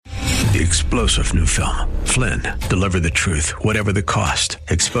The explosive new film, Flynn, deliver the truth, whatever the cost,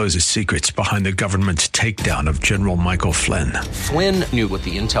 exposes secrets behind the government's takedown of General Michael Flynn. Flynn knew what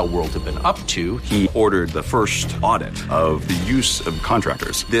the intel world had been up to. He ordered the first audit of the use of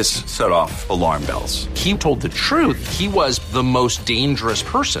contractors. This set off alarm bells. He told the truth. He was the most dangerous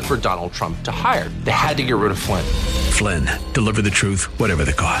person for Donald Trump to hire. They had to get rid of Flynn. Flynn, deliver the truth, whatever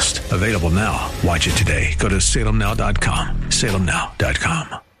the cost. Available now. Watch it today. Go to salemnow.com.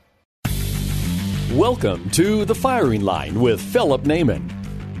 salemnow.com. Welcome to The Firing Line with Philip Naiman.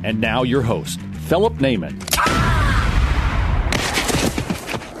 And now your host, Philip Naiman.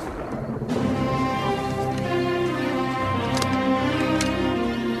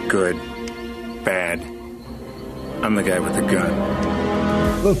 Good. Bad. I'm the guy with the gun.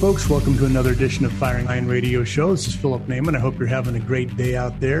 Hello, folks. Welcome to another edition of Firing Line Radio Show. This is Philip Naiman. I hope you're having a great day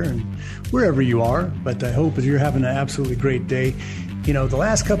out there and wherever you are. But I hope that you're having an absolutely great day. You know, the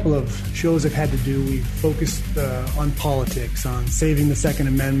last couple of shows I've had to do, we've focused on politics, on saving the Second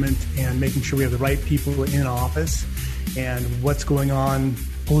Amendment and making sure we have the right people in office and what's going on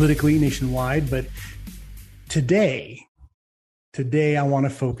politically nationwide. But today I want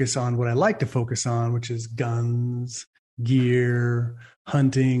to focus on what I like to focus on, which is guns, gear,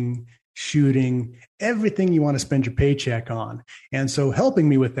 hunting, shooting, everything you want to spend your paycheck on. And so helping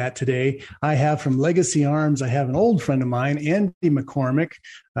me with that today, I have from Legacy Arms, I have an old friend of mine, Andy McCormick.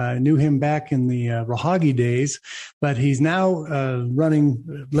 Knew him back in the Rahagi days, but he's now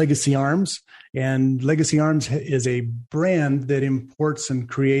running Legacy Arms. And Legacy Arms is a brand that imports and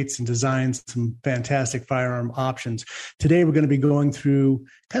creates and designs some fantastic firearm options. Today, we're going to be going through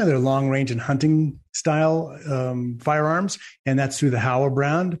kind of their long range and hunting style firearms, and that's through the Howa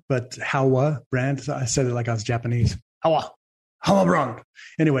brand. But Howa brand, I said it like I was Japanese. Howa brand.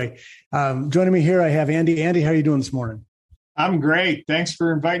 Anyway, joining me here, I have Andy. Andy, how are you doing this morning? I'm great. Thanks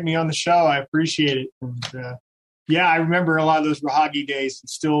for inviting me on the show. I appreciate it. And, yeah, I remember a lot of those Rahagi days and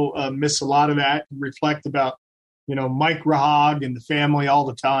still miss a lot of that and reflect about, Mike Rahag and the family all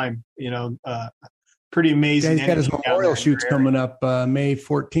the time. Pretty amazing. Yeah, he's got his memorial shoots coming up May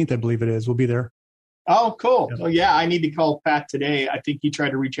 14th, I believe it is. We'll be there. Oh, cool. Yeah. Well, yeah, I need to call Pat today. I think he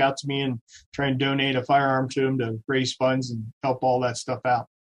tried to reach out to me and try and donate a firearm to him to raise funds and help all that stuff out.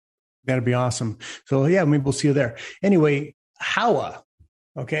 That'd be awesome. So, yeah, maybe we'll see you there. Anyway, Howa,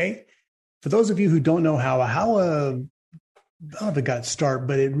 okay? For those of you who don't know Howa, I don't know if it got start,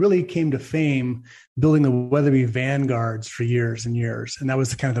 but it really came to fame building the Weatherby Vanguards for years and years. And that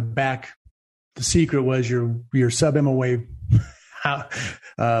was the secret was your sub-MOA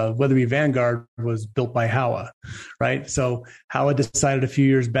Weatherby Vanguard was built by Howa, right? So Howa decided a few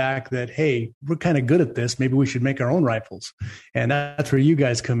years back that, hey, we're kind of good at this. Maybe we should make our own rifles. And that's where you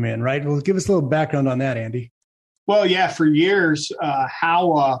guys come in, right? Well, give us a little background on that, Andy. Well, yeah, for years,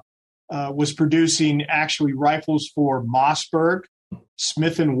 Howa was producing actually rifles for Mossberg,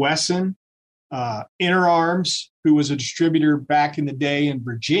 Smith & Wesson, Inner Arms, who was a distributor back in the day in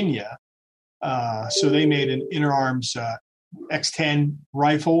Virginia. So they made an Inner Arms X10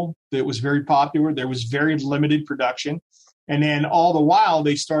 rifle that was very popular. There was very limited production. And then all the while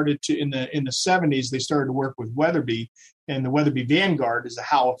they started to, in the 70s, they started to work with Weatherby, and the Weatherby Vanguard is a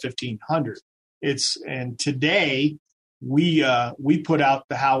Howa 1500. And today we put out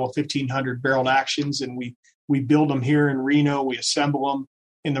the Howa 1500 barreled actions, and we build them here in Reno. We assemble them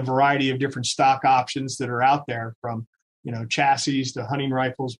in the variety of different stock options that are out there, from chassis to hunting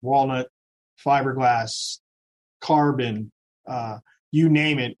rifles, walnut, fiberglass, carbon, you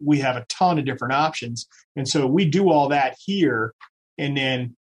name it. We have a ton of different options, and so we do all that here. And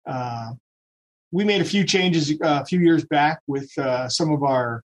then we made a few changes a few years back with some of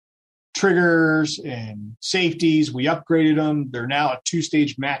our triggers and safeties. We upgraded them. They're now a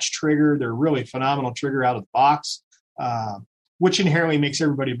 2-stage match trigger. They're really phenomenal trigger out of the box, which inherently makes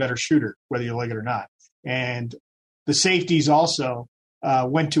everybody a better shooter, whether you like it or not. And the safeties also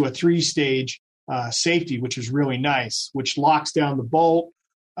went to a 3-stage safety, which is really nice, which locks down the bolt.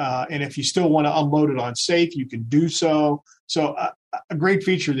 And if you still want to unload it on safe, you can do so. So a great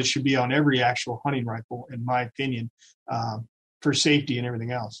feature that should be on every actual hunting rifle, in my opinion, for safety and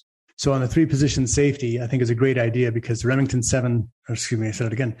everything else. So on the 3-position safety, I think is a great idea, because the Remington 7, I said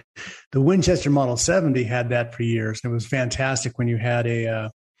it again, the Winchester Model 70 had that for years. And it was fantastic when you had a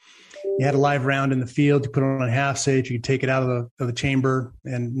live round in the field, you put it on a half safe, you could take it out of the chamber,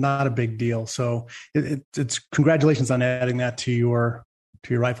 and not a big deal. So it's congratulations on adding that to your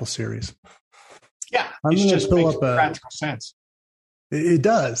rifle series. Yeah, it just makes practical sense. It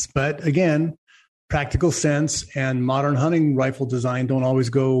does. But again, practical sense and modern hunting rifle design don't always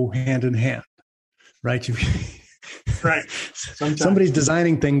go hand in hand, right? Right. Somebody's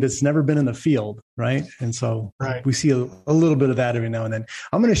designing thing that's never been in the field, right? And so we see a little bit of that every now and then.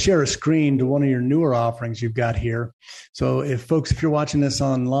 I'm going to share a screen to one of your newer offerings you've got here. So if you're watching this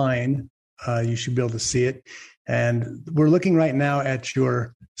online, you should be able to see it. And we're looking right now at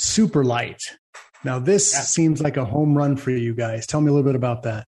your Super Light. Now, this seems like a home run for you guys. Tell me a little bit about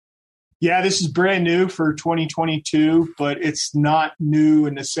that. Yeah, this is brand new for 2022, but it's not new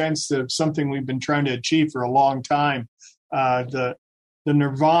in the sense of something we've been trying to achieve for a long time. The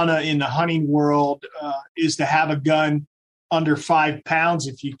nirvana in the hunting world is to have a gun under 5 pounds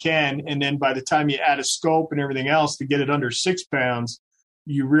if you can, and then by the time you add a scope and everything else to get it under 6 pounds,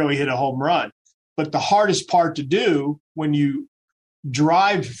 you really hit a home run. But the hardest part to do when you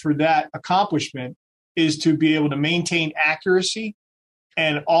drive for that accomplishment is to be able to maintain accuracy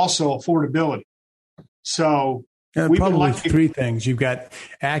and also affordability. So probably three things. You've got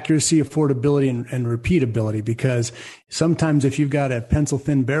accuracy, affordability, and repeatability, because sometimes if you've got a pencil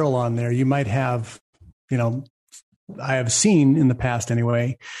thin barrel on there, you might have, I have seen in the past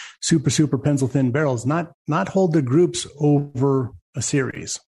anyway, super pencil thin barrels not hold the groups over a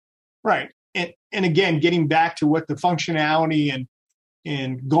series. Right. And again, getting back to what the functionality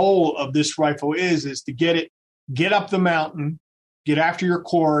and goal of this rifle is to get up the mountain, get after your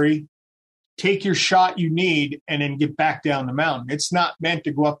quarry, take your shot you need, and then get back down the mountain. It's not meant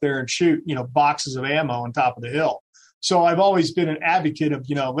to go up there and shoot, boxes of ammo on top of the hill. So I've always been an advocate of,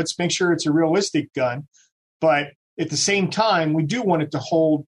 let's make sure it's a realistic gun. But at the same time, we do want it to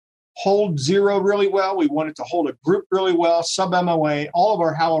hold zero really well. We want it to hold a group really well, sub-MOA. All of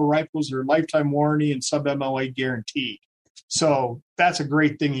our Howa rifles are lifetime warranty and sub-MOA guaranteed. So that's a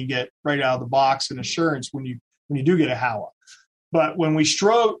great thing you get right out of the box, and assurance when you do get a Howa. But when we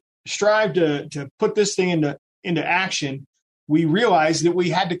strive to put this thing into action, we realized that we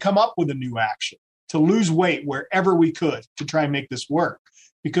had to come up with a new action to lose weight wherever we could to try and make this work,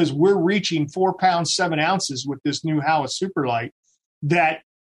 because we're reaching 4 pounds, 7 ounces with this new Howa Superlight that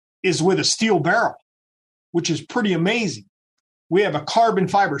is with a steel barrel, which is pretty amazing. We have a carbon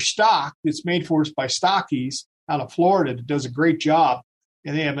fiber stock that's made for us by Stockies out of Florida that does a great job.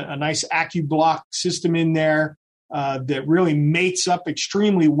 And they have a nice AccuBlock system in there that really mates up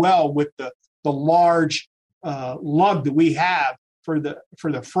extremely well with the large lug that we have for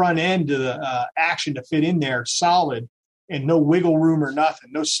the front end of the action to fit in there solid, and no wiggle room or nothing,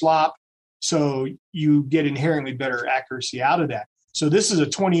 no slop. So you get inherently better accuracy out of that. So this is a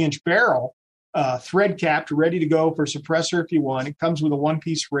 20-inch barrel, thread capped, ready to go for suppressor if you want. It comes with a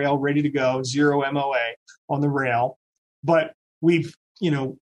one-piece rail ready to go, 0 MOA on the rail. But we've,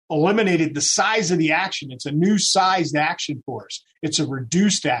 eliminated the size of the action. It's a new sized action for us. It's a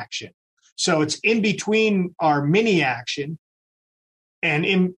reduced action. So it's in between our mini action and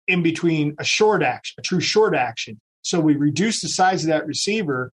in between a short action, a true short action. So we reduce the size of that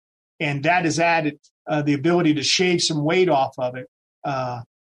receiver, and that has added the ability to shave some weight off of it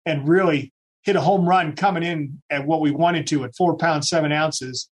and really hit a home run coming in at what we wanted to at 4 pounds, 7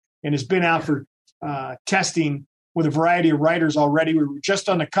 ounces, and has been out for testing with a variety of writers already. We were just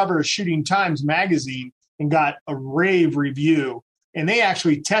on the cover of Shooting Times magazine and got a rave review. And they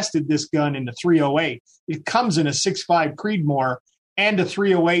actually tested this gun in the 308. It comes in a 6.5 Creedmoor and a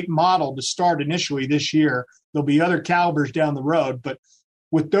 308 model to start initially this year. There'll be other calibers down the road, but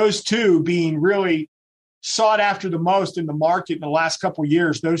with those two being really sought after the most in the market in the last couple of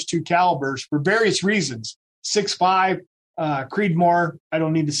years, those two calibers, for various reasons, 6.5 Creedmoor, I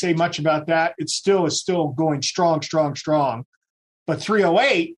don't need to say much about that. It's still going strong. But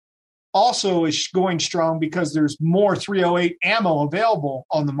 308 also is going strong because there's more 308 ammo available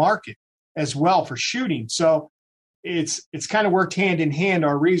on the market as well for shooting. So it's kind of worked hand in hand,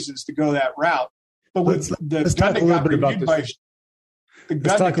 our reasons to go that route. But with the gun that got reviewed by the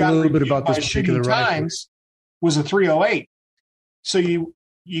gun that got reviewed by Shooting Times was a 308. So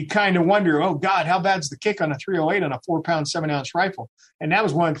you kind of wonder, oh God, how bad's the kick on a 308 on a 4 pound, 7 ounce rifle? And that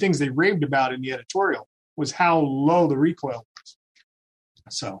was one of the things they raved about in the editorial, was how low the recoil was.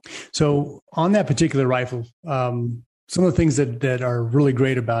 So on that particular rifle, some of the things that are really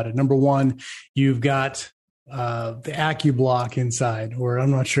great about it. Number one, you've got the AccuBlock inside, or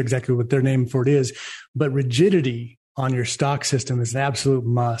I'm not sure exactly what their name for it is, but rigidity on your stock system is an absolute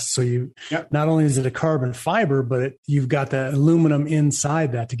must. So not only is it a carbon fiber, but you've got the aluminum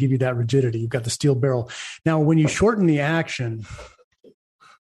inside that to give you that rigidity. You've got the steel barrel. Now, when you shorten the action,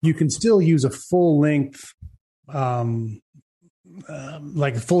 you can still use a full length, like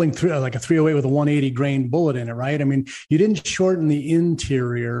a 308 with a 180 grain bullet in it, right? I mean, you didn't shorten the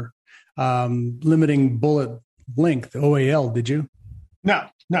interior, limiting bullet length, OAL, did you? No.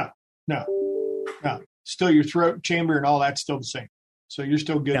 still your throat chamber and all that's still the same. So you're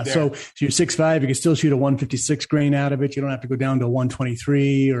still good there. So you're 6.5, you can still shoot a 156 grain out of it. You don't have to go down to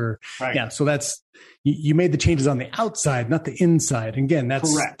 123 or so that's, you made the changes on the outside, not the inside. Again,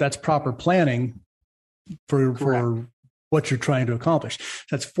 that's proper planning for what you're trying to accomplish.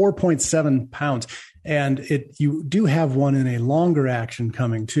 That's 4.7 pounds. And you do have one in a longer action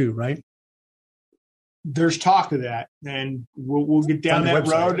coming too, right? There's talk of that, and we'll get down that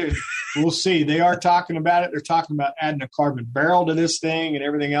road and we'll see. They are talking about it. They're talking about adding a carbon barrel to this thing and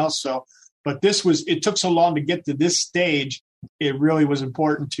everything else. So, but it took so long to get to this stage. It really was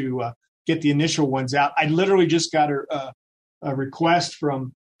important to get the initial ones out. I literally just got a request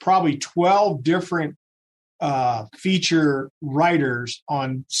from probably 12 different feature writers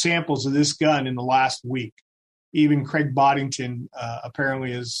on samples of this gun in the last week. Even Craig Boddington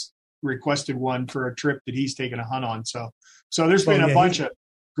apparently has requested one for a trip that he's taking a hunt on. So there's been a bunch of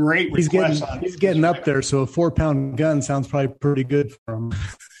great requests. He's getting up there. So a 4-pound gun sounds probably pretty good for him.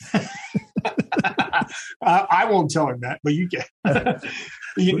 I won't tell him that, but you get.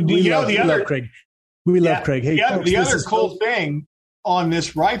 We love Craig. We love Craig. Hey, folks, the other cool thing on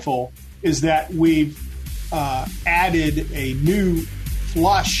this rifle is that we've added a new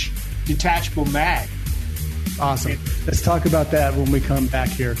flush detachable mag. Awesome. Let's talk about that when we come back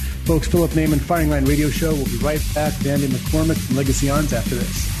here. Folks, Philip Naiman, Firing Line Radio Show. We'll be right back with Andy McCormick from Legacy Arms after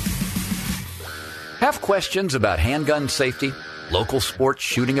this. Have questions about handgun safety, local sports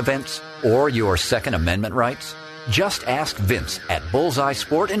shooting events, or your Second Amendment rights? Just ask Vince at Bullseye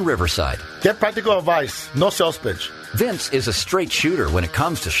Sport in Riverside. Get practical advice, no sales pitch. Vince is a straight shooter when it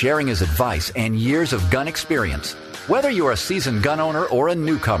comes to sharing his advice and years of gun experience. Whether you're a seasoned gun owner or a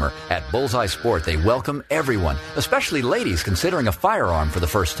newcomer, at Bullseye Sport they welcome everyone, especially ladies considering a firearm for the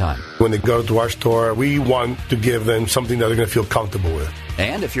first time. When they go to our store, we want to give them something that they're going to feel comfortable with.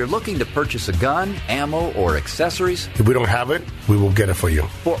 And if you're looking to purchase a gun, ammo, or accessories, if we don't have it, we will get it for you.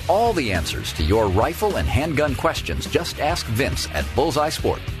 For all the answers to your rifle and handgun questions, just ask Vince at Bullseye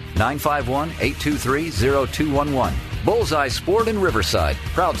Sport. 951-823-0211. Bullseye Sport in Riverside,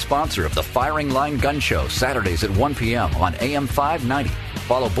 proud sponsor of the Firing Line Gun Show, Saturdays at 1 p.m. on AM 590.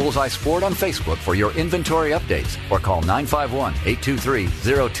 Follow Bullseye Sport on Facebook for your inventory updates or call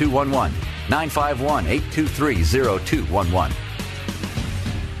 951-823-0211. 951-823-0211.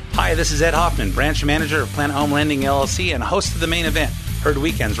 Hi, this is Ed Hoffman, branch manager of Planet Home Lending LLC and host of The Main Event, heard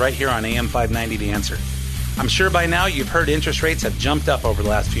weekends right here on AM 590 The Answer. I'm sure by now you've heard interest rates have jumped up over the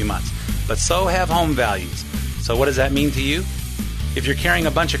last few months, but so have home values. So what does that mean to you? If you're carrying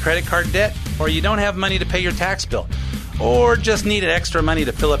a bunch of credit card debt, or you don't have money to pay your tax bill, or just needed extra money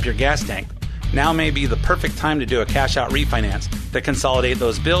to fill up your gas tank, now may be the perfect time to do a cash-out refinance to consolidate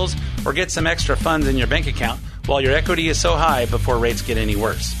those bills or get some extra funds in your bank account while your equity is so high before rates get any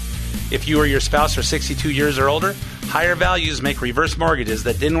worse. If you or your spouse are 62 years or older, higher values make reverse mortgages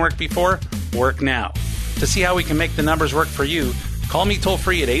that didn't work before work now. To see how we can make the numbers work for you, call me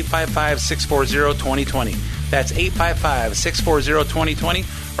toll-free at 855-640-2020. That's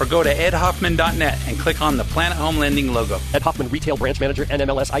 855-640-2020, or go to edhoffman.net and click on the Planet Home Lending logo. Ed Hoffman, Retail Branch Manager,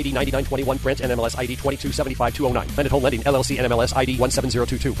 NMLS ID 9921, Branch NMLS ID 2275209. Planet Home Lending, LLC, NMLS ID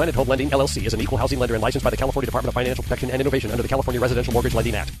 17022. Planet Home Lending, LLC is an equal housing lender and licensed by the California Department of Financial Protection and Innovation under the California Residential Mortgage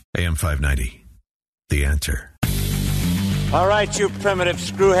Lending Act. AM 590, The Answer. All right, you primitive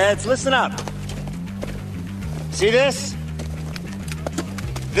screwheads, listen up. See this?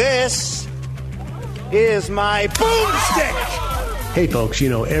 This is my boomstick. Hey folks,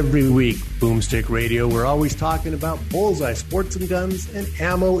 every week, Boomstick Radio, we're always talking about Bullseye Sports and Guns and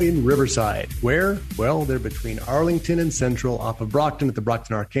ammo in Riverside. Where? Well, they're between Arlington and Central off of Brockton at the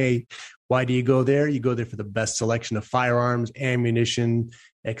Brockton Arcade. Why do you go there? You go there for the best selection of firearms, ammunition,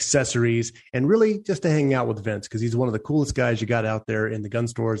 accessories, and really just to hang out with Vince because he's one of the coolest guys you got out there in the gun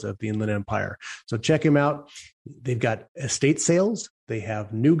stores of the Inland Empire. So check him out. They've got estate sales. They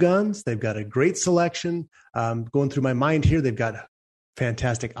have new guns. They've got a great selection. Going through my mind here, they've got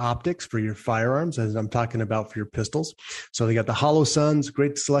fantastic optics for your firearms, as I'm talking about for your pistols. So they got the Hollow Suns,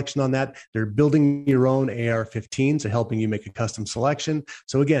 great selection on that. They're building your own AR-15s, so helping you make a custom selection.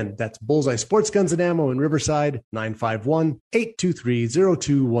 So again, that's Bullseye Sports Guns and Ammo in Riverside,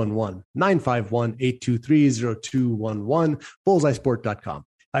 951-823-0211, 951-823-0211, bullseyesport.com.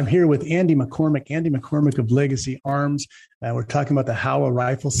 I'm here with Andy McCormick of Legacy Arms. We're talking about the Howa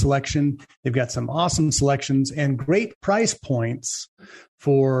rifle selection. They've got some awesome selections and great price points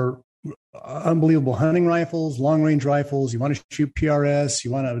for unbelievable hunting rifles, long-range rifles. You want to shoot PRS,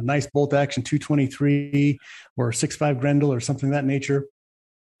 you want a nice bolt-action 223 or 6.5 Grendel or something of that nature.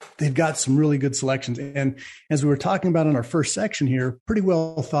 they've got some really good selections. And as we were talking about in our first section here, pretty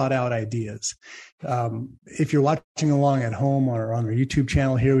well thought out ideas. If you're watching along at home or on our YouTube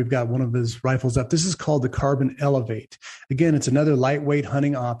channel here, we've got one of those rifles up. This is called the Carbon Elevate. Again, it's another lightweight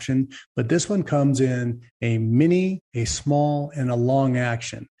hunting option, but this one comes in a mini, a small, and a long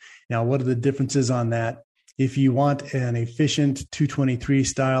action. Now, what are the differences on that? If you want an efficient 223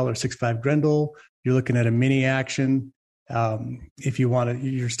 style or 6.5 Grendel, you're looking at a mini action. If you want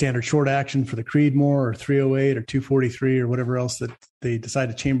your standard short action for the Creedmoor or 308 or 243 or whatever else that they decide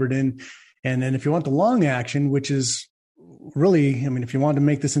to chamber it in. And then if you want the long action, which is really, I mean, if you want to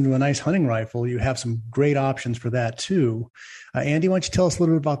make this into a nice hunting rifle, you have some great options for that too. Andy, why don't you tell us a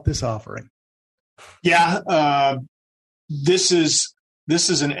little bit about this offering? Yeah, this is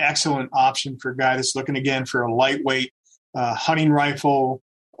an excellent option for a guy that's looking again for a lightweight hunting rifle,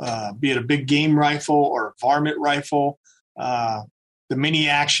 be it a big game rifle or a varmint rifle. The mini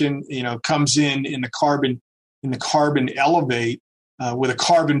action, comes in the carbon Elevate with a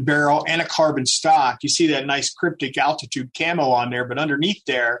carbon barrel and a carbon stock. You see that nice cryptic altitude camo on there, but underneath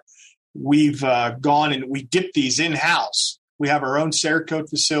there, we've gone and we dip these in-house. We have our own Cerakote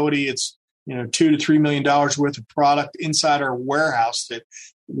facility. It's $2 to $3 million worth of product inside our warehouse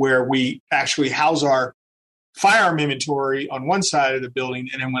where we actually house our firearm inventory on one side of the building,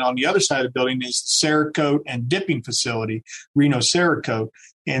 and then on the other side of the building is the Cerakote and dipping facility, Reno Cerakote.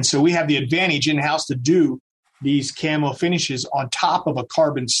 And so we have the advantage in-house to do these camo finishes on top of a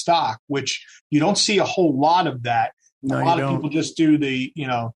carbon stock, which you don't see a whole lot of that. No, a lot of people just do the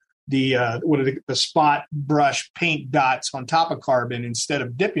spot brush paint dots on top of carbon instead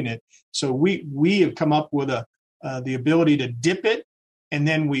of dipping it. So we have come up with the ability to dip it, and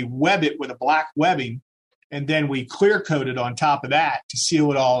then we web it with a black webbing, and then we clear coat it on top of that to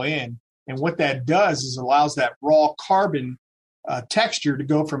seal it all in. And what that does is allows that raw carbon texture to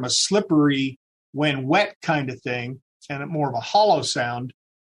go from a slippery when wet kind of thing and more of a hollow sound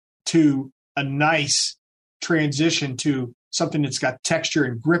to a nice transition to something that's got texture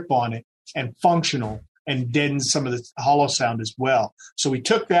and grip on it and functional and deadens some of the hollow sound as well. So we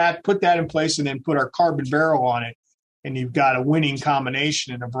took that, put that in place, and then put our carbon barrel on it. And you've got a winning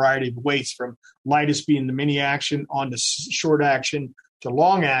combination in a variety of weights, from lightest being the mini action on to short action to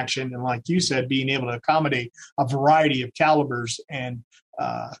long action. And like you said, being able to accommodate a variety of calibers and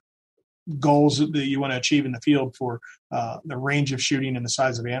goals that you want to achieve in the field for the range of shooting and the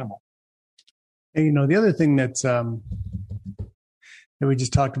size of animal. And, the other thing that's that we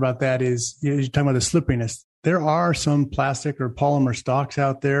just talked about that is, you're talking about the slipperiness. There are some plastic or polymer stocks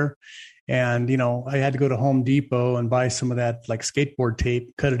out there. And, I had to go to Home Depot and buy some of that like skateboard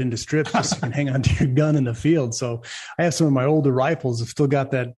tape, cut it into strips so you can hang on to your gun in the field. So I have some of my older rifles that still got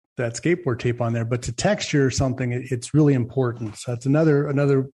that skateboard tape on there, but to texture something, it's really important. So that's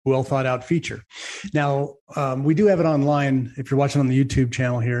another well thought out feature. Now, we do have it online. If you're watching on the YouTube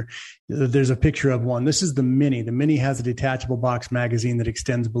channel here, there's a picture of one. This is the Mini. The Mini has a detachable box magazine that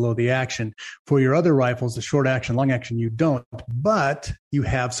extends below the action. For your other rifles, the short action, long action, you don't, but you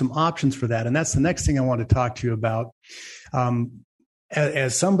have some options for that. And that's the next thing I want to talk to you about.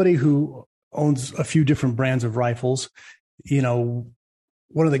 As somebody who owns a few different brands of rifles,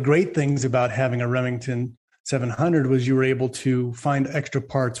 one of the great things about having a Remington 700 was you were able to find extra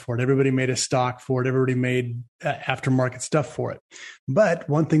parts for it. Everybody made a stock for it. Everybody made aftermarket stuff for it. But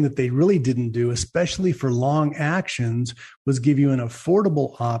one thing that they really didn't do, especially for long actions, was give you an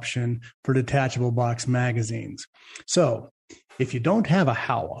affordable option for detachable box magazines. So if you don't have a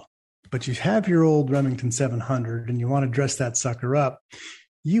Howa, but you have your old Remington 700 and you want to dress that sucker up,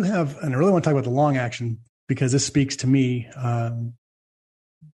 you have, and I really want to talk about the long action because this speaks to me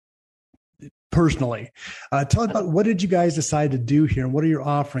personally. Tell us about, what did you guys decide to do here, and what are your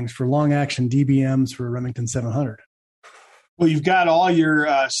offerings for long action DBMs for Remington 700? Well, you've got all your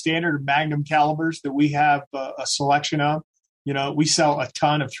standard Magnum calibers that we have a selection of. We sell a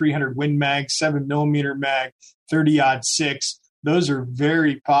ton of 300 Win Mag, 7mm mag, 30-06. Those are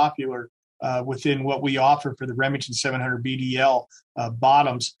very popular within what we offer for the Remington 700 BDL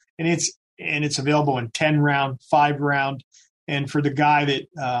bottoms, and it's available in 10-round, 5-round, and for the guy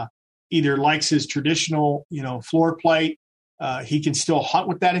that either likes his traditional, floor plate, he can still hunt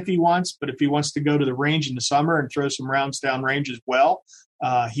with that if he wants. But if he wants to go to the range in the summer and throw some rounds down range as well,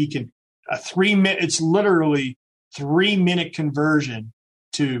 he can. It's literally 3-minute conversion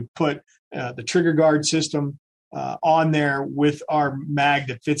to put the trigger guard system on there with our mag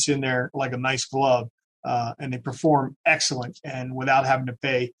that fits in there like a nice glove, and they perform excellent, and without having to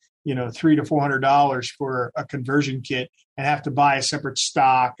pay $300 to $400 for a conversion kit and have to buy a separate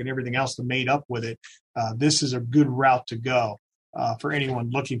stock and everything else to mate up with it. This is a good route to go. for anyone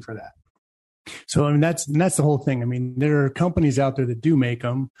looking for that. So, I mean, that's the whole thing. I mean, there are companies out there that do make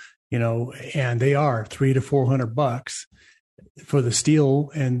them, and they are $300 to $400 for the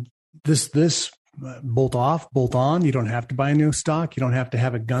steel. And this bolt off, bolt on, you don't have to buy new stock. You don't have to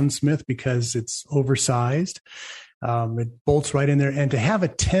have a gunsmith because it's oversized. It bolts right in there. And to have a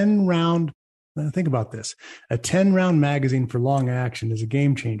 10-round, think about this, a 10-round magazine for long action is a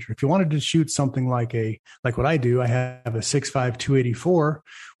game changer. If you wanted to shoot something like what I do, I have a 6.5 284.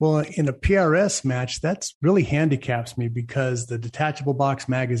 Well, in a PRS match, that's really handicaps me because the detachable box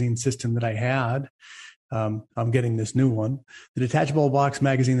magazine system that I had, I'm getting this new one. The detachable box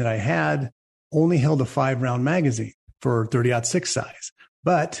magazine that I had only held a 5-round magazine for 30-06 size.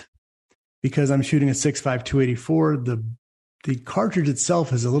 But because I'm shooting a 6.5 284, the cartridge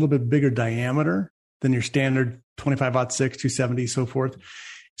itself has a little bit bigger diameter than your standard 25-06, 270, so forth.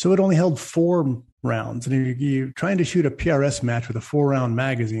 So it only held 4 rounds. And if you're trying to shoot a PRS match with a 4-round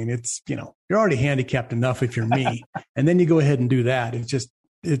magazine, it's, you're already handicapped enough if you're me. And then you go ahead and do that.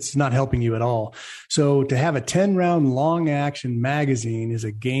 It's not helping you at all. So to have a 10-round long action magazine is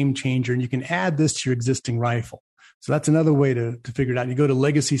a game changer. And you can add this to your existing rifle. So that's another way to figure it out. You go to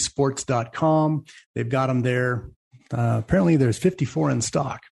legacysports.com. They've got them there. Apparently there's 54 in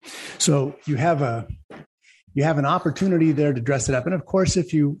stock. So you have an opportunity there to dress it up. And of course,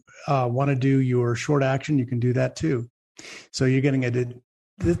 if you want to do your short action, you can do that too. So you're getting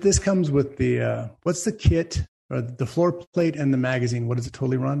this comes with the, what's the kit or the floor plate and the magazine? What does it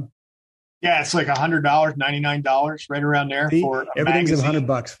totally run? Yeah, it's like $100, $99, right around there. See, for everything's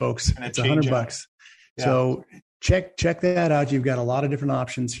 $100, folks. It's $100. Yeah. So check that out. You've got a lot of different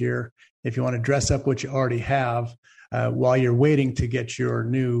options here. If you want to dress up what you already have, while you're waiting to get your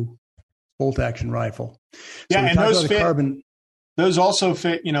new bolt action rifle. Yeah, and those fit. Those also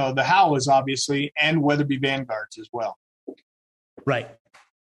fit, the Howas obviously, and Weatherby Vanguards as well. Right.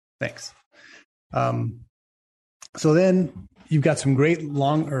 Thanks. So then you've got some great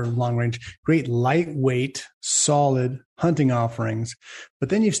great lightweight, solid hunting offerings, but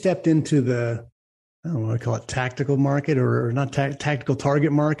then you've stepped into the, I don't know what I call it, tactical market or not tactical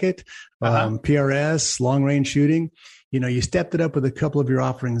target market, PRS, long range shooting. You stepped it up with a couple of your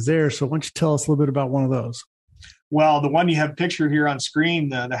offerings there. So why don't you tell us a little bit about one of those? Well, the one you have pictured here on screen,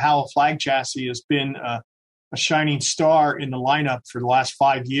 the Howa flag chassis, has been a shining star in the lineup for the last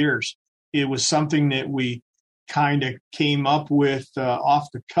 5 years. It was something that we kind of came up with off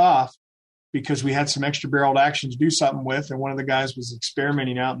the cuff because we had some extra barreled action to do something with. And one of the guys was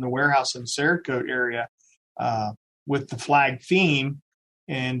experimenting out in the warehouse in the Cerakote area with the flag theme.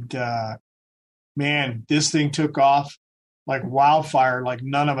 And man, this thing took off like wildfire, like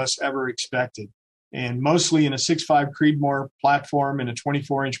none of us ever expected. And mostly in a 6.5 Creedmoor platform and a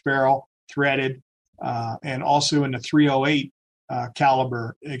 24-inch barrel threaded, and also in the 308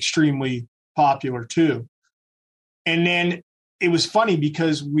 caliber, extremely popular too. And then it was funny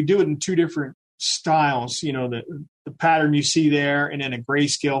because we do it in 2 different styles, the pattern you see there, and then a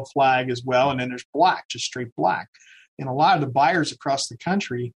grayscale flag as well. And then there's black, just straight black. And a lot of the buyers across the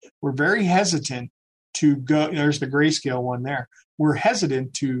country were very hesitant to go. There's the grayscale one there. We're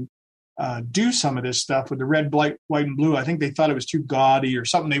hesitant to do some of this stuff with the red, white, and blue. I think they thought it was too gaudy or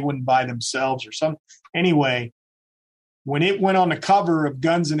something they wouldn't buy themselves or something. Anyway, when it went on the cover of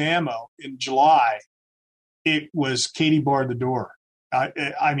Guns and Ammo in July, it was Katie barred the door.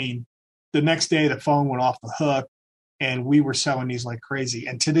 I mean, the next day the phone went off the hook and we were selling these like crazy.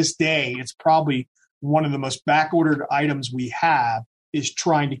 And to this day, it's probably one of the most back-ordered items we have is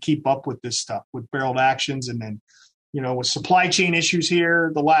trying to keep up with this stuff with barreled actions. And then, with supply chain issues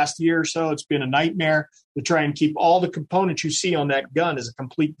here the last year or so, it's been a nightmare to try and keep all the components you see on that gun as a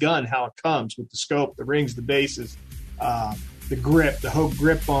complete gun, how it comes with the scope, the rings, the bases, the grip, the Hogue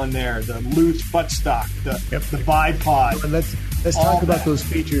grip on there, the loose buttstock, the bipod. Let's talk about those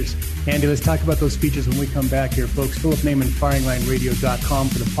features. Andy, let's talk about those features when we come back here, folks. Philip Naiman, FiringLineRadio.com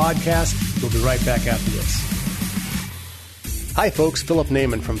for the podcast. We'll be right back after this. Hi, folks. Philip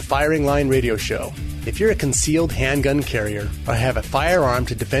Naiman from Firing Line Radio Show. If you're a concealed handgun carrier or have a firearm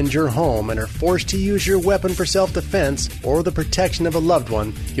to defend your home and are forced to use your weapon for self-defense or the protection of a loved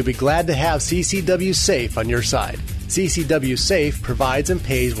one, you'll be glad to have CCW Safe on your side. CCW Safe provides and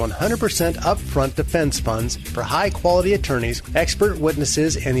pays 100% upfront defense funds for high-quality attorneys, expert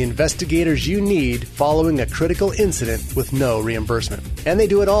witnesses, and the investigators you need following a critical incident with no reimbursement. And they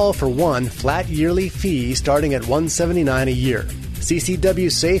do it all for one flat yearly fee starting at $179 a year. CCW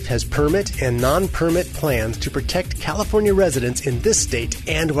Safe has permit and non-permit plans to protect California residents in this state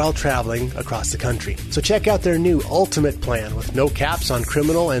and while traveling across the country. So check out their new Ultimate Plan with no caps on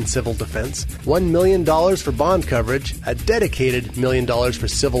criminal and civil defense, $1 million for bond coverage, a dedicated $1 million for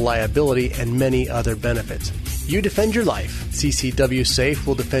civil liability, and many other benefits. You defend your life. CCW Safe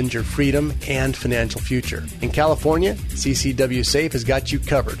will defend your freedom and financial future. In California, CCW Safe has got you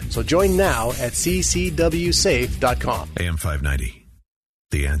covered. So join now at ccwsafe.com. AM 590,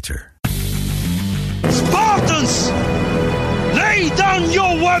 The Answer. Spartans, lay down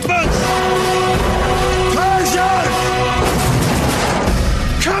your weapons! Persians,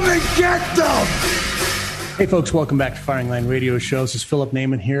 come and get them! Hey folks, welcome back to Firing Line Radio Show. This is Philip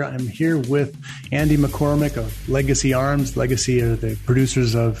Naiman here. I'm here with Andy McCormick of Legacy Arms. Legacy are the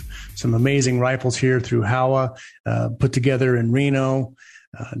producers of some amazing rifles here through Howa, put together in Reno,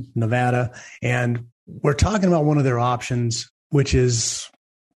 Nevada. And we're talking about one of their options, which is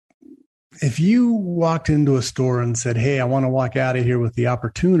if you walked into a store and said, hey, I want to walk out of here with the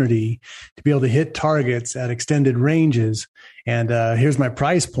opportunity to be able to hit targets at extended ranges, and here's my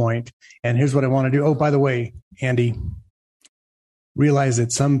price point, and here's what I want to do. Oh, by the way, Andy, realize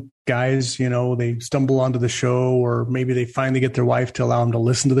that some guys, they stumble onto the show, or maybe they finally get their wife to allow them to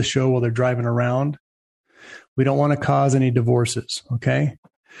listen to the show while they're driving around. We don't want to cause any divorces, okay?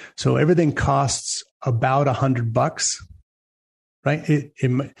 So everything costs about $100, right?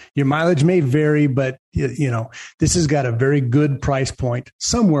 Your mileage may vary, but this has got a very good price point,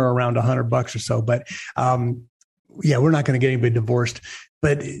 somewhere around $100 or so. But we're not going to get anybody divorced.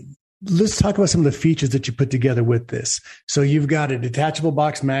 But let's talk about some of the features that you put together with this. So you've got a detachable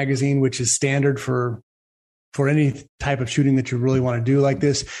box magazine, which is standard for any type of shooting that you really want to do like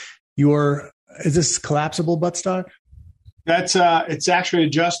this. Is this collapsible buttstock? That's it's actually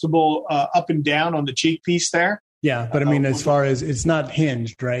adjustable up and down on the cheek piece there. Yeah, but I mean, as far as it's not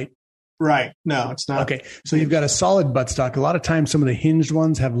hinged, right? Right. No, it's not. Okay, so you've got a solid buttstock. A lot of times, some of the hinged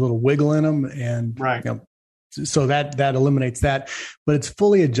ones have a little wiggle in them, and right. So that eliminates that, but it's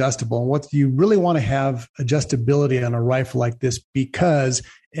fully adjustable. And what you really want to have adjustability on a rifle like this, because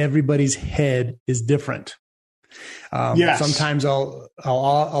everybody's head is different. Yes. Sometimes I'll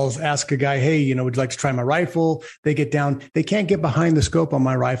ask a guy, hey, would you like to try my rifle? They get down. They can't get behind the scope on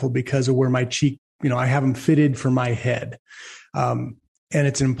my rifle because of where my cheek, I have them fitted for my head. And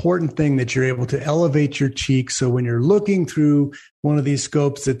it's an important thing that you're able to elevate your cheek. So when you're looking through one of these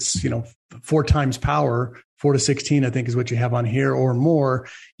scopes, that's, 4 times power, 4 to 16, I think is what you have on here or more.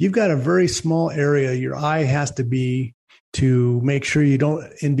 You've got a very small area. Your eye has to be to make sure you don't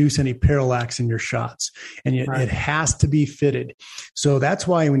induce any parallax in your shots. And it has to be fitted. So that's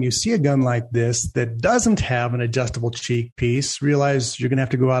why when you see a gun like this that doesn't have an adjustable cheek piece, realize you're going to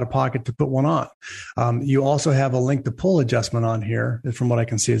have to go out of pocket to put one on. You also have a link to pull adjustment on here, from what I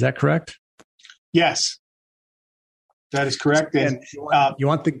can see. Is that correct? Yes, that is correct. And you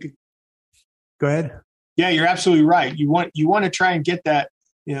want the... Go ahead. Yeah, you're absolutely right. You want to try and get that,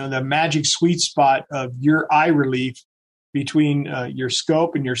 the magic sweet spot of your eye relief between your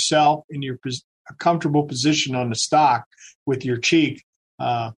scope and yourself in a comfortable position on the stock with your cheek.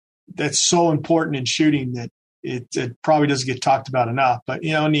 That's so important in shooting that it probably doesn't get talked about enough. But,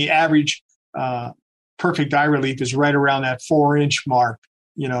 in the average perfect eye relief is right around that 4-inch mark,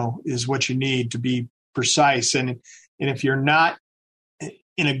 is what you need to be precise. And if you're not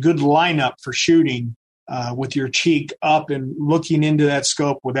in a good lineup for shooting with your cheek up and looking into that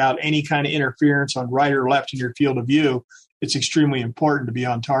scope without any kind of interference on right or left in your field of view, it's extremely important to be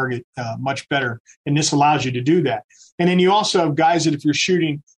on target much better. And this allows you to do that. And then you also have guys that if you're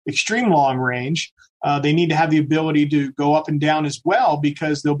shooting extreme long range, they need to have the ability to go up and down as well,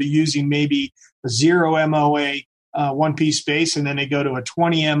 because they'll be using maybe a 0 MOA one-piece base, and then they go to a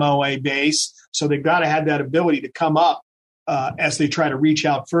 20 MOA base. So they've got to have that ability to come up as they try to reach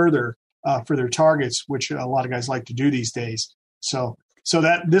out further for their targets, which a lot of guys like to do these days. So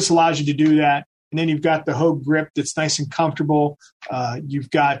that this allows you to do that. And then you've got the Hogue grip that's nice and comfortable. You've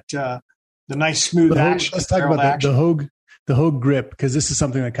got the nice smooth action. Let's talk about the Hogue grip, because this is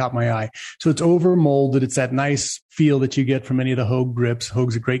something that caught my eye. So it's over molded. It's that nice feel that you get from any of the Hogue grips.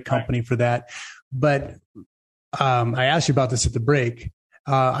 Hogue's a great company for that. But I asked you about this at the break.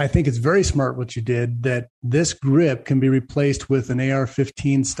 I think it's very smart what you did, that this grip can be replaced with an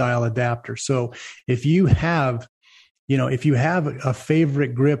AR-15 style adapter. So if you have a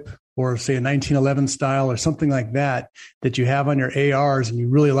favorite grip, or say a 1911 style or something like that you have on your ARs, and you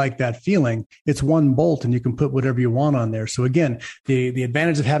really like that feeling, it's one bolt and you can put whatever you want on there. So again, the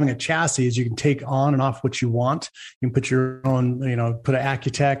advantage of having a chassis is you can take on and off what you want. You can put your own, put an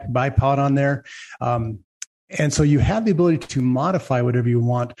Accutech bipod on there. And so you have the ability to modify whatever you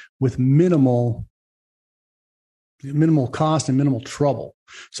want with minimal cost and minimal trouble.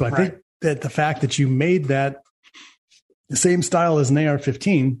 So I think that the fact that you made that the same style as an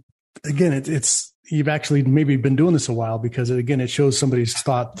AR-15, again, it's you've actually maybe been doing this a while, because again, it shows somebody's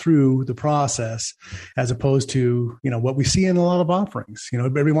thought through the process, as opposed to, what we see in a lot of offerings.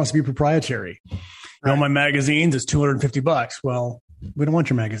 Everybody wants to be proprietary. My magazines is $250. Well, we don't want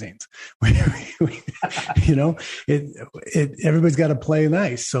your magazines. Everybody's got to play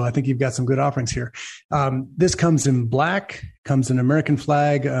nice. So I think you've got some good offerings here. This comes in black, comes in American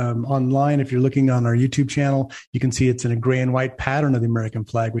flag. Online, if you're looking on our YouTube channel, you can see it's in a gray and white pattern of the American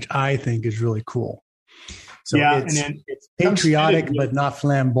flag, which I think is really cool. So it's patriotic, but not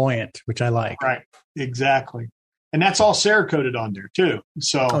flamboyant, which I like. Right. Exactly. And that's all Cerakoted on there too.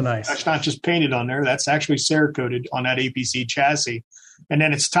 So nice. That's not just painted on there. That's actually Cerakoted on that APC chassis. And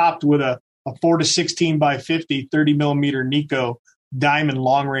then it's topped with a 4-16x50 30 millimeter Nico diamond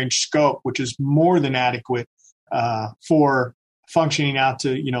long range scope, which is more than adequate for functioning out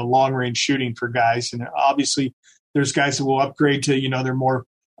to, long range shooting for guys. And obviously there's guys that will upgrade to, their more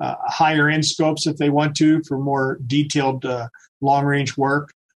higher end scopes if they want to, for more detailed long range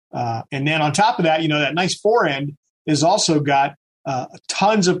work. And then on top of that, that nice forend has also got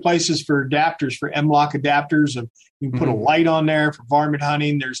tons of places for adapters, for M-LOK adapters. You can put a light on there for varmint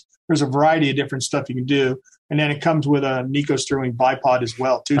hunting. There's a variety of different stuff you can do. And then it comes with a Nico Sterling bipod as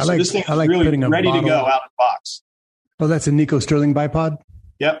well, too. So this thing is really ready to go out of the box. Oh, that's a Nico Sterling bipod?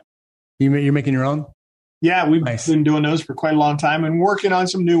 Yep. You're making your own? Yeah, we've been doing those for quite a long time and working on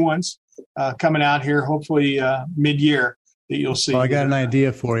some new ones coming out here, hopefully mid-year, that you'll see. Well, I got an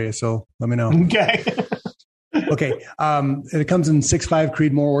idea for you, so let me know. Okay. Okay. It comes in 6.5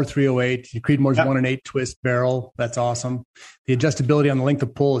 Creedmoor or 308. Creedmoor's 1-8 twist barrel. That's awesome. The adjustability on the length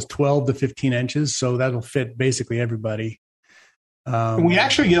of pull is 12 to 15 inches, so that'll fit basically everybody. And we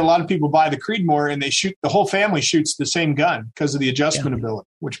actually get a lot of people buy the Creedmoor, and the whole family shoots the same gun because of the adjustment ability,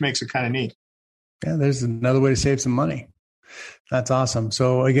 which makes it kind of neat. Yeah, there's another way to save some money. That's awesome.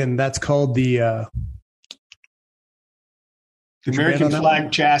 So again, that's called the American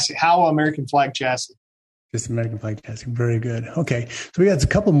flag chassis. How American flag chassis? Just American flag chassis. Very good. Okay, so we got a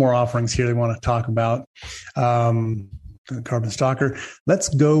couple more offerings here we want to talk about. Carbon Stalker. Let's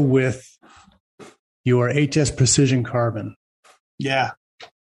go with your HS Precision Carbon. Yeah,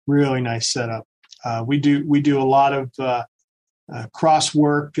 really nice setup. We do a lot of cross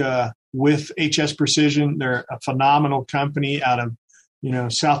work with HS Precision. They're a phenomenal company out of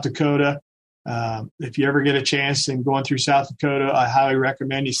South Dakota. If you ever get a chance and going through South Dakota, I highly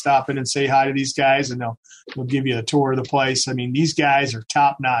recommend you stop in and say hi to these guys, and they'll give you a tour of the place. I mean, these guys are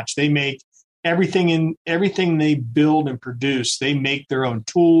top notch. They make everything they build and produce. They make their own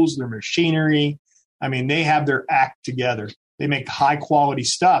tools, their machinery. I mean, they have their act together. They make high quality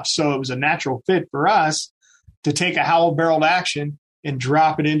stuff. So it was a natural fit for us to take a Howell barreled action and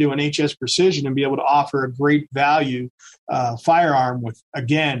drop it into an HS Precision and be able to offer a great value firearm with,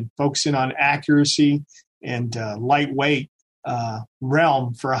 again, focusing on accuracy and lightweight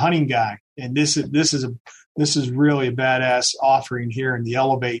realm for a hunting guy. And this is really a badass offering here in the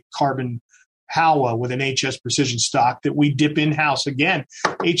Elevate Carbon Howell with an HS Precision stock that we dip in-house. Again,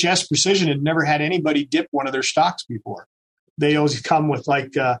 HS Precision had never had anybody dip one of their stocks before. They always come with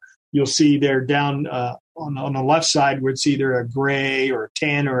you'll see there down on the left side where it's either a gray or a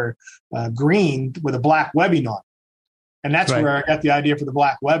tan or a green with a black webbing on. And that's where I got the idea for the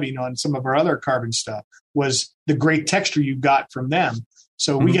black webbing on some of our other carbon stuff, was the great texture you got from them.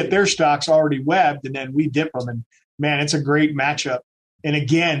 So we get their stocks already webbed, and then we dip them. And, man, it's a great matchup. And,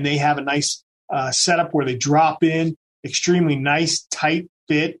 again, they have a nice setup where they drop in, extremely nice, tight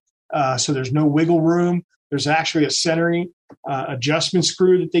fit, so there's no wiggle room. There's actually a centering adjustment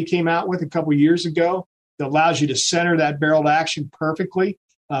screw that they came out with a couple of years ago that allows you to center that barreled action perfectly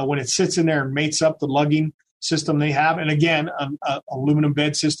when it sits in there and mates up the lugging system they have. And again, a aluminum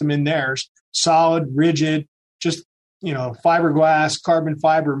bed system in theirs, solid, rigid, just, fiberglass, carbon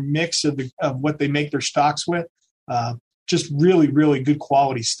fiber mix of what they make their stocks with. Just really, really good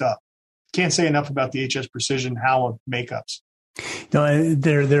quality stuff. Can't say enough about the HS Precision Howell makeups. No,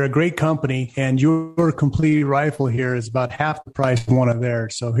 they're a great company, and your complete rifle here is about half the price of one of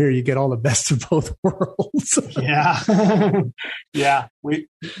theirs. So here you get all the best of both worlds. Yeah, yeah.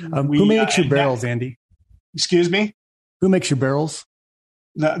 Who makes your barrels, Andy? Excuse me? Who makes your barrels?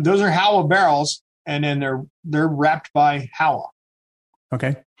 Those are Howell barrels, and then they're wrapped by Howell.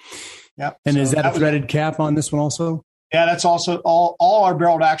 Okay. Yep. And is that a threaded cap on this one also? Yeah, that's also all our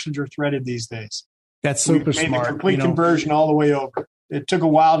barreled actions are threaded these days. That's super We've made smart. The complete conversion all the way over. It took a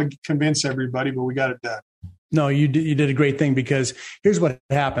while to convince everybody, but we got it done. No, you did a great thing, because here's what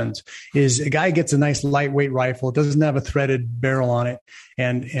happens is a guy gets a nice lightweight rifle. It doesn't have a threaded barrel on it.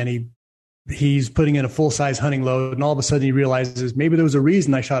 And he's putting in a full-size hunting load, and all of a sudden he realizes maybe there was a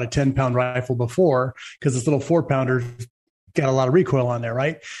reason I shot a 10-pound rifle before, because this little 4-pounder got a lot of recoil on there,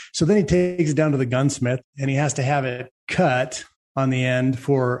 right? So then he takes it down to the gunsmith, and he has to have it cut on the end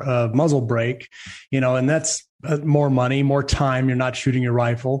for a muzzle brake, and that's more money, more time. You're not shooting your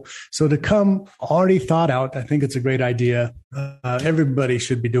rifle. So to come already thought out, I think it's a great idea. Everybody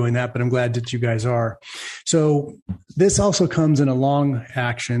should be doing that, but I'm glad that you guys are. So this also comes in a long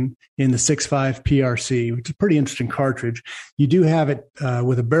action in the 6.5 PRC, which is a pretty interesting cartridge. You do have it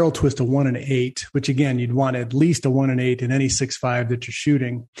with a barrel twist of 1 1/8, which again, you'd want at least a 1 1/8 in any 6.5 that you're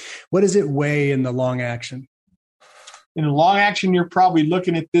shooting. What does it weigh in the long action? In the long action, you're probably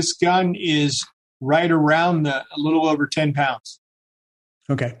looking at this gun is right around a little over 10 pounds.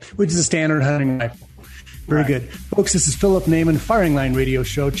 Okay, which is a standard hunting rifle. Very good. Folks, this is Philip Naiman, Firing Line Radio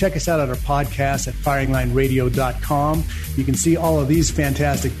Show. Check us out at our podcast at firinglineradio.com. You can see all of these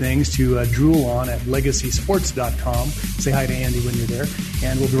fantastic things to drool on at legacysports.com. Say hi to Andy when you're there,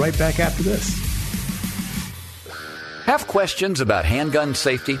 and we'll be right back after this. Have questions about handgun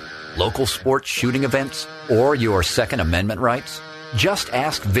safety, local sports shooting events, or your Second Amendment rights? Just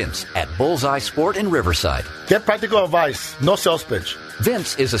ask Vince at Bullseye Sport in Riverside. Get practical advice, no sales pitch.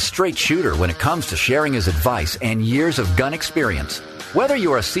 Vince is a straight shooter when it comes to sharing his advice and years of gun experience. Whether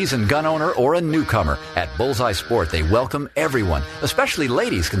you're a seasoned gun owner or a newcomer, at Bullseye Sport they welcome everyone, especially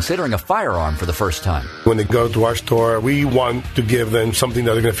ladies considering a firearm for the first time. When they go to our store, we want to give them something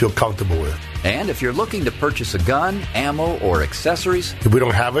that they're going to feel comfortable with. And if you're looking to purchase a gun, ammo, or accessories, if we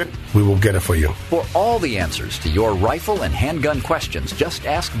don't have it, we will get it for you. For all the answers to your rifle and handgun questions, just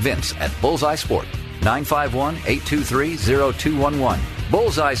ask Vince at Bullseye Sport. 951-823-0211.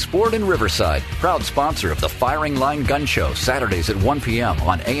 Bullseye Sport in Riverside, proud sponsor of the Firing Line Gun Show, Saturdays at 1 p.m.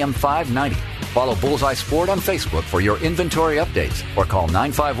 on AM 590. Follow Bullseye Sport on Facebook for your inventory updates, or call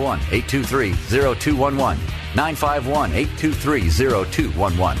 951-823-0211.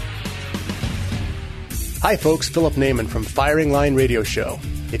 951-823-0211. Hi folks, Philip Naiman from Firing Line Radio Show.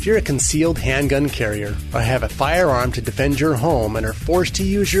 If you're a concealed handgun carrier or have a firearm to defend your home and are forced to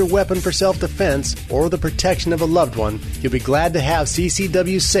use your weapon for self-defense or the protection of a loved one, you'll be glad to have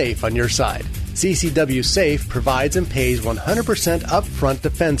CCW Safe on your side. CCW Safe provides and pays 100% upfront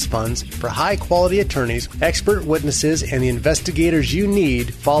defense funds for high-quality attorneys, expert witnesses, and the investigators you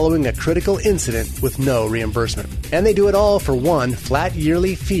need following a critical incident with no reimbursement. And they do it all for one flat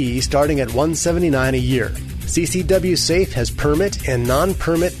yearly fee starting at $179 a year. CCW Safe has permit and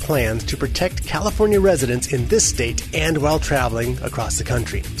non-permit plans to protect California residents in this state and while traveling across the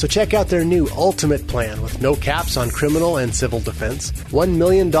country. So check out their new Ultimate Plan with no caps on criminal and civil defense, $1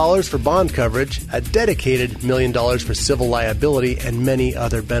 million for bond coverage, a dedicated $1 million for civil liability, and many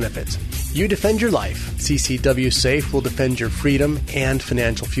other benefits. You defend your life. CCW Safe will defend your freedom and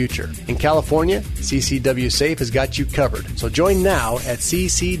financial future. In California, CCW Safe has got you covered. So join now at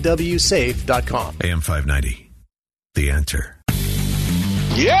ccwsafe.com. AM 590, The Answer.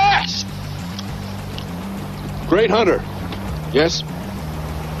 Yes! Great hunter. Yes?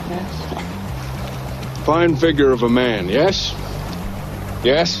 Yes. Fine figure of a man, yes?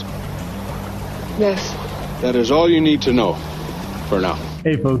 Yes? Yes. That is all you need to know for now.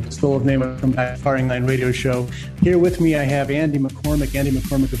 Hey folks, Philip Naiman from the Firing Line Radio Show. Here with me I have Andy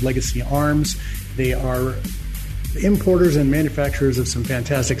McCormick of Legacy Arms. They are importers and manufacturers of some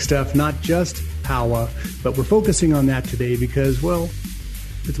fantastic stuff, not just POWA, but we're focusing on that today because, well,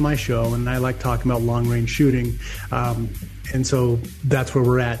 it's my show and I like talking about long-range shooting. And so that's where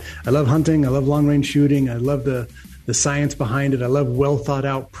we're at. I love hunting. I love long-range shooting. I love the science behind it. I love well thought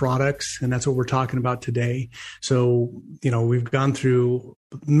out products, and that's what we're talking about today. So, we've gone through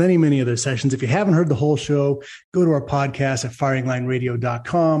many, many other sessions. If you haven't heard the whole show, go to our podcast at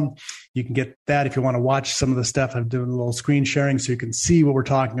firinglineradio.com. You can get that if you want to watch some of the stuff. I'm doing a little screen sharing so you can see what we're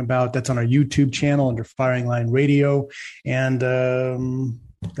talking about. That's on our YouTube channel under Firing Line Radio. And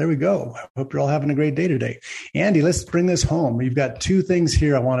there we go. I hope you're all having a great day today. Andy, let's bring this home. We've got two things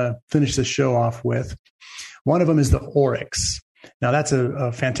here I want to finish the show off with. One of them is the Oryx. Now, that's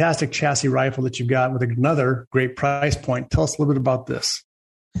a fantastic chassis rifle that you've got with another great price point. Tell us a little bit about this.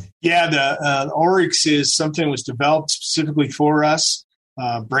 Yeah, the Oryx is something that was developed specifically for us,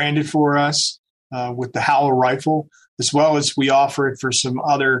 branded for us with the Howa rifle, as well as we offer it for some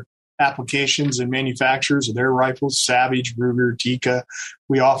other applications and manufacturers of their rifles, Savage, Ruger, Tikka.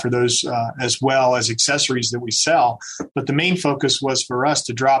 We offer those as well as accessories that we sell. But the main focus was for us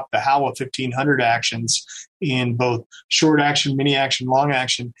to drop the Howa 1500 actions in both short action, mini action, long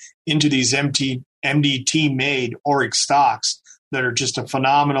action into these empty MDT made Oryx stocks that are just a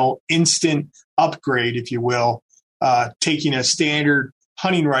phenomenal instant upgrade, if you will, taking a standard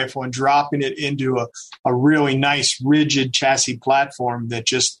hunting rifle and dropping it into a really nice rigid chassis platform that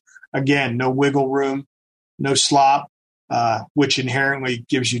just, again, no wiggle room, no slop, which inherently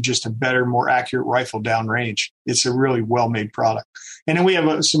gives you just a better, more accurate rifle downrange. It's a really well-made product. And then we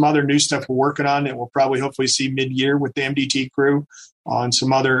have some other new stuff we're working on that we'll probably hopefully see mid-year with the MDT crew on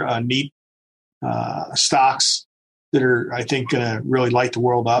some other neat stocks that are, I think, going to really light the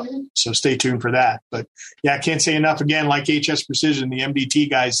world up. So stay tuned for that. But, yeah, I can't say enough. Again, like HS Precision, the MDT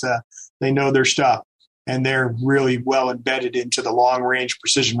guys, they know their stuff, and they're really well embedded into the long-range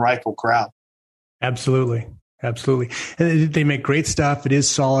precision rifle crowd. Absolutely. Absolutely. And they make great stuff. It is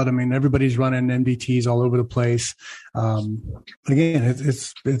solid. I mean, everybody's running MDTs all over the place. Again,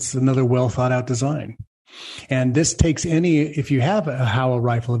 it's another well thought out design. And this takes if you have a Howa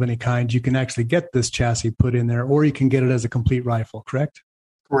rifle of any kind, you can actually get this chassis put in there, or you can get it as a complete rifle, correct?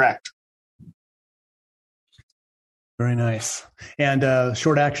 Correct. Very nice. And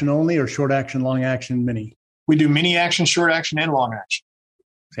short action only, or short action, long action, mini? We do mini action, short action, and long action.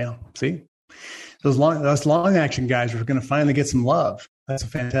 Yeah. See? Those long action guys are going to finally get some love. That's a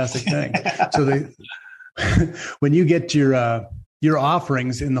fantastic thing. So when you get your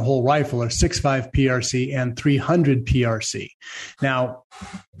offerings in the whole rifle are 6.5 PRC and 300 PRC. Now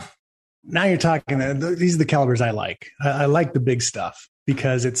you're talking. These are the calibers I like. I like the big stuff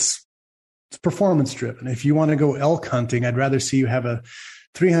because it's performance driven. If you want to go elk hunting, I'd rather see you have a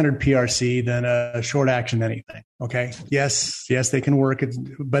 300 PRC than a short action anything. Okay. Yes, they can work.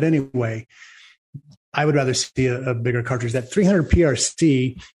 But anyway, I would rather see a bigger cartridge. That 300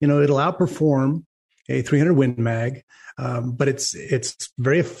 PRC, it'll outperform a 300 Win Mag, but it's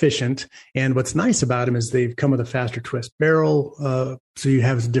very efficient. And what's nice about them is they've come with a faster twist barrel, so you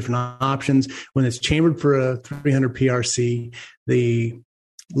have different options. When it's chambered for a 300 PRC, the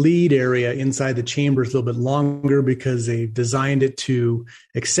lead area inside the chamber is a little bit longer because they've designed it to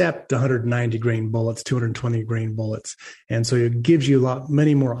accept 190 grain bullets, 220 grain bullets. And so it gives you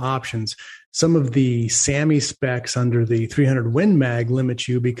many more options. Some of the SAMI specs under the 300 Win Mag limit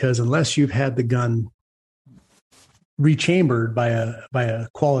you because unless you've had the gun rechambered by a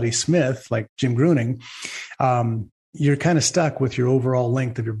quality smith like Jim Gruning, you're kind of stuck with your overall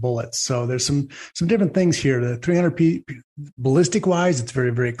length of your bullets. So there's some different things here. The 300 ballistic wise, it's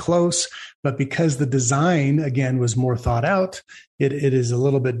very, very close, but because the design again was more thought out, it is a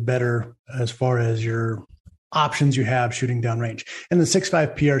little bit better as far as your options you have shooting downrange. And the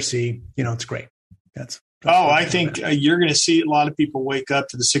 6.5 PRC, it's great. I think you're going to see a lot of people wake up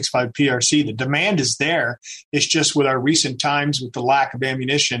to the 6.5 PRC. The demand is there. It's just with our recent times with the lack of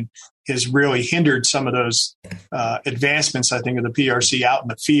ammunition has really hindered some of those advancements, I think, of the PRC out in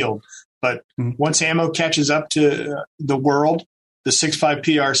the field. But once ammo catches up to the world, the 6.5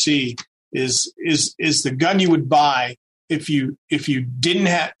 PRC is the gun you would buy if you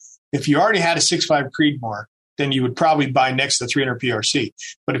already had a 6.5 Creedmoor. Then you would probably buy next to the 300 PRC.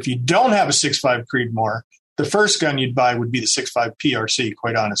 But if you don't have a 6.5 Creedmoor, the first gun you'd buy would be the 6.5 PRC,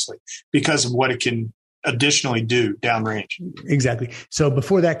 quite honestly, because of what it can additionally do downrange. Exactly. So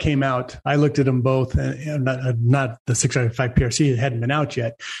before that came out, I looked at them both, and not the 6.5 PRC, it hadn't been out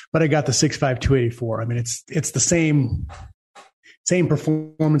yet, but I got the 6.5 284. I mean, it's the same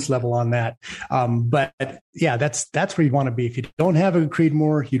performance level on that. But yeah, that's where you want to be. If you don't have a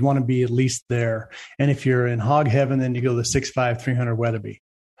Creedmoor, you'd want to be at least there. And if you're in hog heaven, then you go to the 6.5 300 Weatherby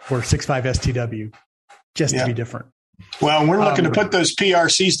or 6.5 STW, just to be different. Well, we're looking to put those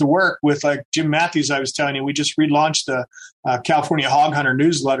PRCs to work with, like Jim Matthews, I was telling you, we just relaunched the California Hog Hunter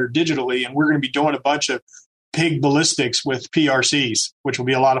newsletter digitally, and we're going to be doing a bunch of pig ballistics with PRCs, which will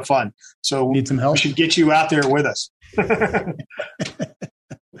be a lot of fun. So need some help? We should get you out there with us.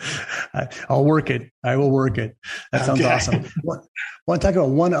 I'll work it. I will work it. That sounds awesome. I want to talk about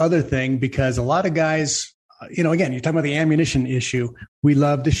one other thing, because a lot of guys, again, you're talking about the ammunition issue. We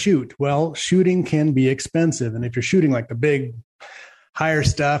love to shoot. Well, shooting can be expensive. And if you're shooting like the big higher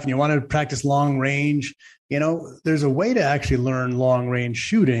stuff and you want to practice long range, there's a way to actually learn long range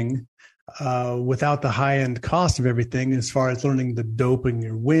shooting without the high-end cost of everything, as far as learning the dope in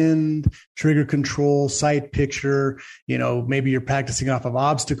your wind, trigger control, sight picture. Maybe you're practicing off of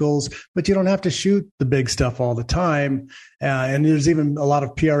obstacles, but you don't have to shoot the big stuff all the time. And there's even a lot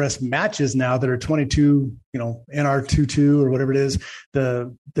of PRS matches now that are 22, NR22 or whatever it is.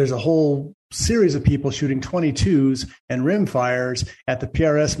 There's a whole series of people shooting 22s and rim fires at the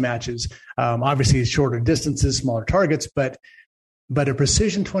PRS matches. Obviously, shorter distances, smaller targets, but a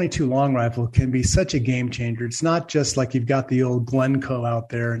precision 22 long rifle can be such a game changer. It's not just like you've got the old Glencoe out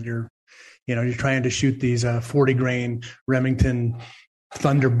there and you're you're trying to shoot these 40 grain Remington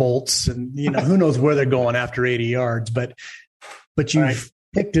Thunderbolts, and who knows where they're going after 80 yards, but you've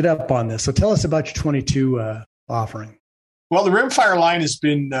picked it up on this. So tell us about your 22 offering. Well, the Rimfire line has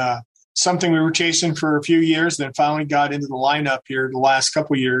been something we were chasing for a few years, then finally got into the lineup here the last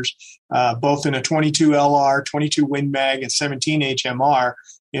couple of years, both in a 22 LR, 22 Win Mag, and 17 HMR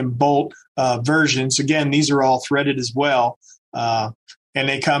in bolt versions. Again, these are all threaded as well, and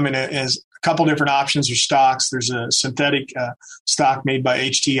they come in as a couple different options or stocks. There's a synthetic stock made by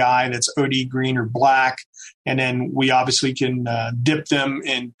HTI that's OD green or black, and then we obviously can dip them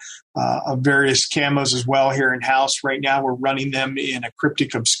in various camos as well here in-house. Right now we're running them in a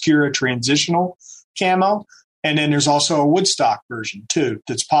Cryptic Obscura transitional camo, and then there's also a Woodstock version too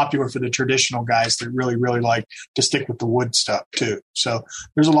that's popular for the traditional guys that really, really like to stick with the wood stuff too. So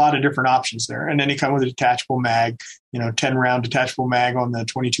there's a lot of different options there. And then they come with a detachable mag, 10-round detachable mag on the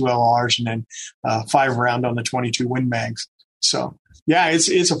 22 LRs, and then 5-round on the 22 Win Mags. So yeah,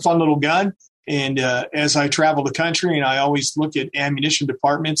 it's a fun little gun. And as I travel the country and I always look at ammunition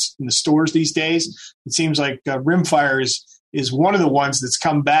departments in the stores these days, it seems like Rimfire is one of the ones that's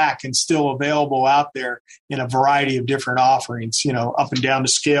come back and still available out there in a variety of different offerings, up and down the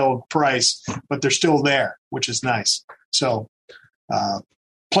scale of price, but they're still there, which is nice. So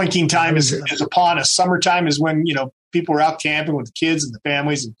plinking time is upon us. Summertime is when, people are out camping with the kids and the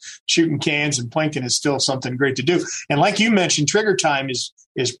families and shooting cans, and plinking is still something great to do. And like you mentioned, trigger time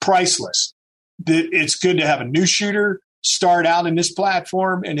is priceless. It's good to have a new shooter start out in this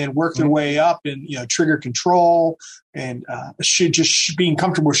platform and then work their way up in trigger control and just being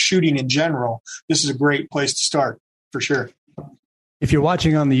comfortable with shooting in general. This is a great place to start for sure. If you're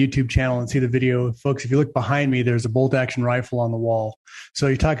watching on the YouTube channel and see the video, folks, if you look behind me, there's a bolt action rifle on the wall. So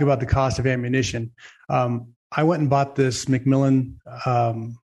you talk about the cost of ammunition. I went and bought this Macmillan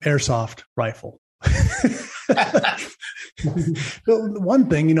airsoft rifle. One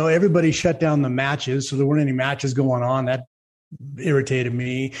thing, everybody shut down the matches, so there weren't any matches going on. That irritated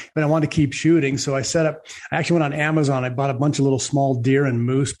me, but I wanted to keep shooting. So I actually went on Amazon. I bought a bunch of little small deer and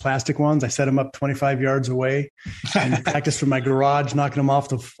moose plastic ones. I set them up 25 yards away and practiced from my garage, knocking them off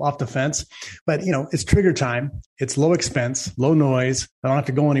the fence. But, it's trigger time. It's low expense, low noise. I don't have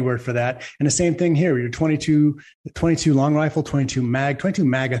to go anywhere for that. And the same thing here. Your 22 long rifle, 22 mag. 22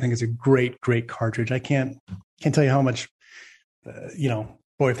 mag, I think, is a great, great cartridge. I can't tell you how much,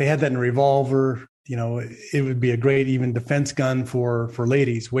 if they had that in a revolver, it would be a great even defense gun for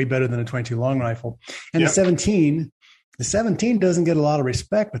ladies, way better than a 22 long rifle. And yep. The 17 doesn't get a lot of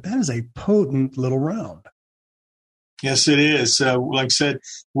respect, but that is a potent little round. Yes, it is. Like I said,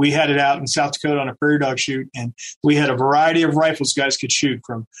 we had it out in South Dakota on a prairie dog shoot, and we had a variety of rifles guys could shoot,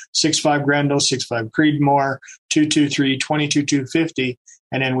 from 6.5 Grendel, 6.5 Creedmoor, 223, 22 250,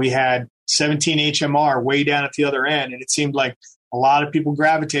 and then we had 17 HMR way down at the other end, and it seemed like a lot of people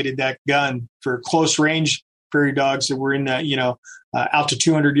gravitated that gun for close range prairie dogs that were in that, out to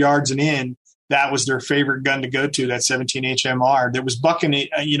 200 yards and in. That was their favorite gun to go to, that 17 HMR. That was bucking,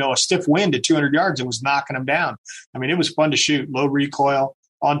 a stiff wind at 200 yards and was knocking them down. I mean, it was fun to shoot. Low recoil,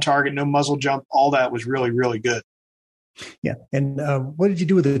 on target, no muzzle jump. All that was really, really good. Yeah. And what did you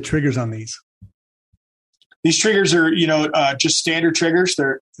do with the triggers on these? These triggers are, just standard triggers.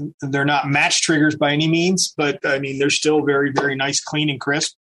 They're not match triggers by any means, but I mean, they're still very, very nice, clean and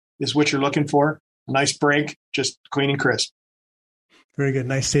crisp is what you're looking for. A nice break, just clean and crisp. Very good.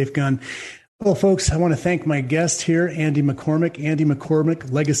 Nice, safe gun. Well, folks, I want to thank my guest here, Andy McCormick. Andy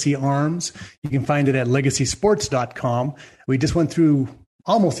McCormick, Legacy Arms. You can find it at legacysports.com. We just went through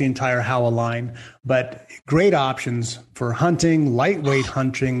almost the entire Howa line, but great options for hunting, lightweight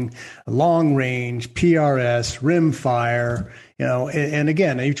hunting, long range, PRS, rimfire, and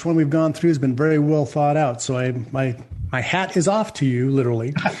again, each one we've gone through has been very well thought out. So my hat is off to you,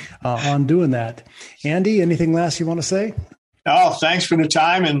 literally, on doing that. Andy, anything last you want to say? Oh, thanks for the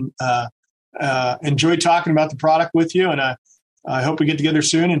time, and enjoyed talking about the product with you. And I hope we get together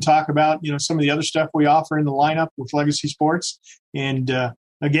soon and talk about, some of the other stuff we offer in the lineup with Legacy Sports. And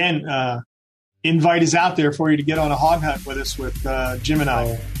again, invite is out there for you to get on a hog hunt with us with Jim and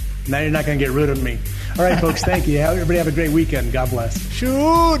I. Now you're not going to get rid of me. All right, folks, thank you. Everybody have a great weekend. God bless.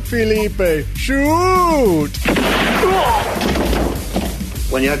 Shoot, Felipe. Shoot.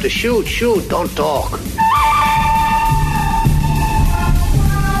 When you have to shoot, don't talk.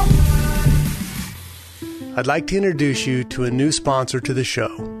 I'd like to introduce you to a new sponsor to the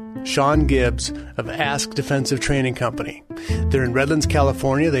show, Sean Gibbs of Ask Defensive Training Company. They're in Redlands,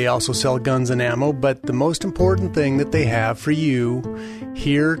 California. They also sell guns and ammo, but the most important thing that they have for you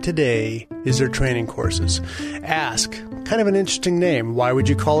here today is their training courses. Ask Kind of an interesting name. Why would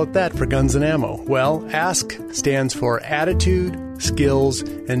you call it that for Guns and Ammo? Well, ASK stands for Attitude, Skills,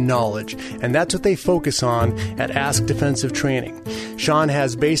 and Knowledge, and that's what they focus on at Ask Defensive Training. Sean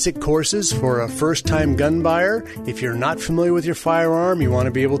has basic courses for a first-time gun buyer. If you're not familiar with your firearm, you want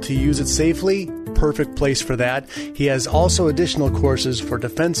to be able to use it safely, perfect place for that. He has also additional courses for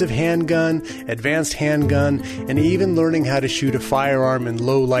defensive handgun, advanced handgun, and even learning how to shoot a firearm in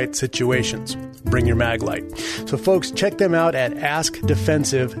low-light situations. Bring your mag light. So folks, check them out at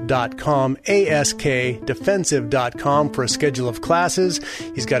askdefensive.com, askdefensive.com for a schedule of classes.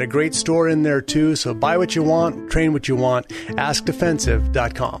 He's got a great store in there too, so buy what you want, train what you want,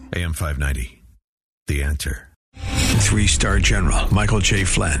 askdefensive.com. AM 590, The Answer. 3-star General Michael J.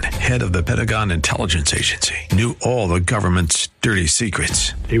 Flynn, head of the Pentagon Intelligence Agency, knew all the government's dirty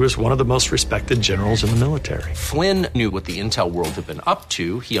secrets. He was one of the most respected generals in the military. Flynn knew what the intel world had been up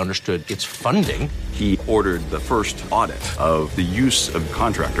to. He understood its funding. He ordered the first audit of the use of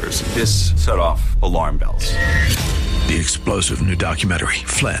contractors. This set off alarm bells. The explosive new documentary,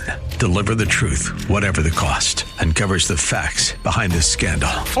 Flynn, Deliver the Truth, Whatever the Cost, uncovers the facts behind this scandal.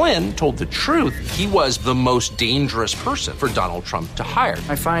 Flynn told the truth. He was the most dangerous person for Donald Trump to hire.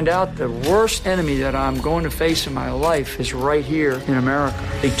 I find out the worst enemy that I'm going to face in my life is right here in America.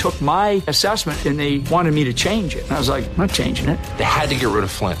 They took my assessment and they wanted me to change it. And I was like, I'm not changing it. They had to get rid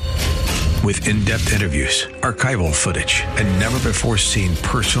of Flynn. With in-depth interviews, archival footage, and never-before-seen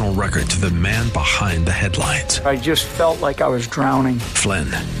personal records of the man behind the headlines. I just felt like I was drowning. Flynn,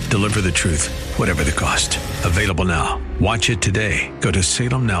 Deliver the Truth, Whatever the Cost. Available now. Watch it today. Go to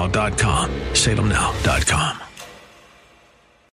salemnow.com. salemnow.com.